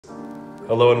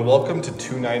Hello and welcome to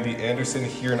 290 Anderson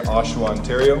here in Oshawa,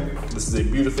 Ontario. This is a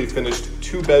beautifully finished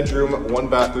 2-bedroom,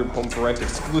 1-bathroom home for rent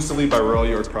exclusively by Royal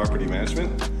York Property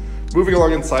Management. Moving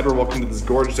along inside, we're welcome to this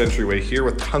gorgeous entryway here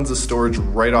with tons of storage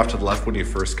right off to the left when you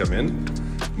first come in.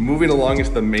 Moving along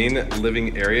into the main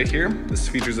living area here, this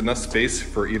features enough space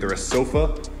for either a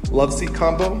sofa, love seat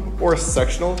combo, or a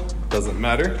sectional, doesn't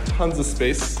matter. Tons of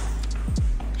space.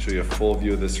 Show you a full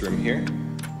view of this room here.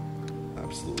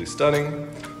 Absolutely stunning.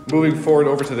 Moving forward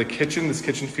over to the kitchen, this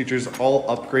kitchen features all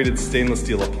upgraded stainless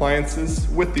steel appliances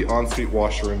with the ensuite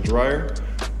washer and dryer.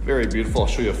 Very beautiful. I'll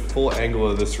show you a full angle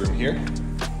of this room here.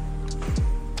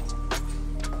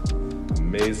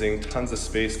 Amazing, tons of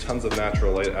space, tons of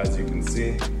natural light as you can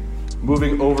see.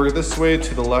 Moving over this way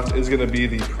to the left is going to be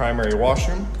the primary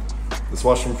washroom. This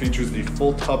washroom features a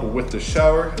full tub with the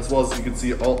shower, as well as you can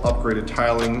see all upgraded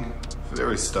tiling.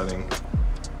 Very stunning.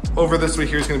 Over this way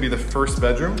here is going to be the first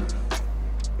bedroom.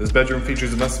 This bedroom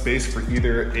features enough space for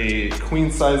either a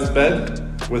queen-size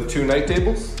bed with 2 night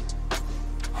tables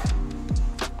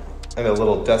and a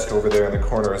little desk over there in the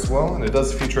corner as well. And it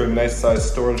does feature a nice sized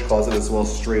storage closet as well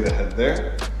straight ahead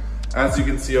there. As you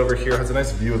can see over here, it has a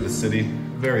nice view of the city.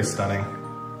 Very stunning.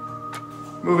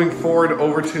 Moving forward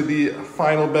over to the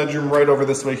final bedroom right over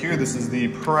this way here. This is the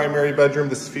primary bedroom.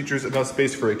 This features enough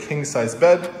space for a king-size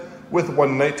bed with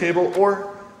 1 night table or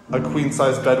a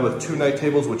queen-size bed with 2 night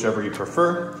tables, whichever you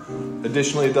prefer.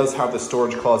 Additionally, it does have the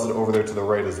storage closet over there to the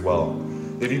right as well.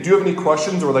 If you do have any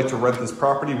questions or would like to rent this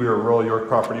property, we are Royal York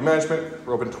Property Management.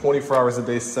 We're open 24 hours a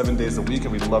day, 7 days a week,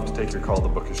 and we'd love to take your call to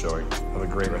book a showing. Have a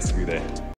great rest of your day.